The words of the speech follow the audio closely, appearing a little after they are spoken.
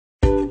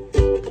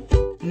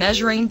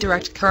measuring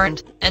direct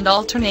current and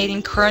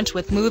alternating current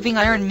with moving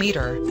iron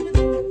meter.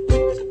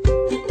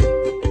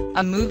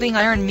 A moving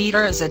iron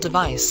meter is a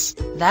device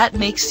that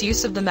makes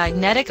use of the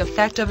magnetic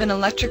effect of an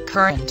electric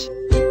current.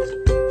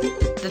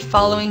 The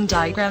following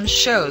diagram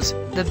shows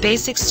the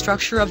basic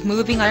structure of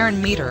moving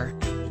iron meter.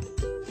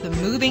 The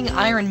moving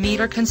iron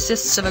meter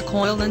consists of a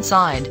coil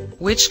inside,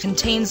 which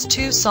contains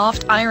two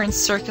soft iron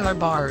circular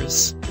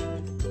bars.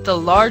 The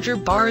larger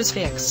bar is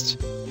fixed.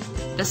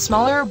 The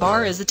smaller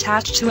bar is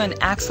attached to an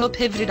axle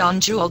pivoted on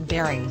jeweled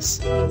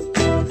bearings.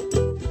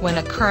 When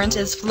a current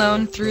is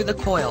flown through the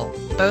coil,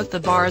 both the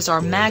bars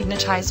are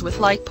magnetized with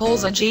like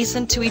poles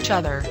adjacent to each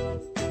other.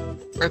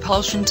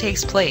 Repulsion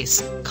takes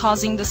place,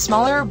 causing the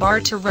smaller bar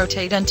to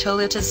rotate until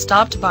it is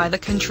stopped by the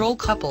control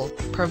couple,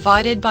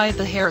 provided by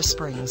the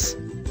hairsprings.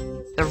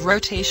 The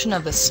rotation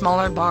of the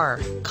smaller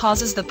bar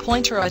causes the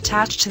pointer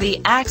attached to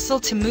the axle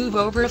to move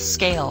over a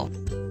scale.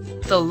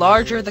 The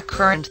larger the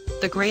current,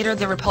 the greater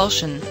the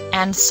repulsion,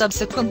 and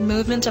subsequent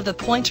movement of the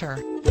pointer.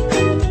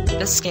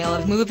 The scale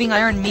of moving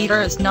iron meter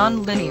is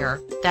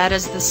non-linear, that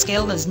is, the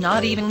scale is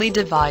not evenly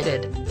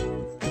divided.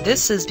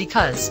 This is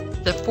because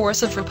the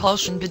force of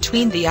repulsion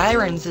between the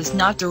irons is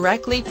not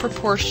directly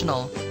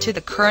proportional to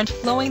the current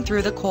flowing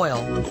through the coil.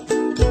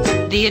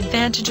 The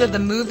advantage of the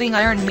moving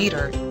iron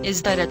meter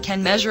is that it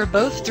can measure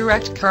both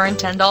direct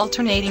current and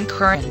alternating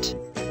current.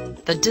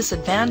 The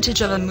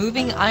disadvantage of a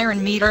moving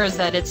iron meter is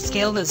that its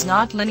scale is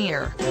not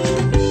linear.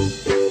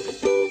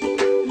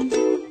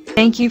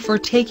 Thank you for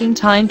taking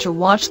time to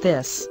watch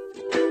this.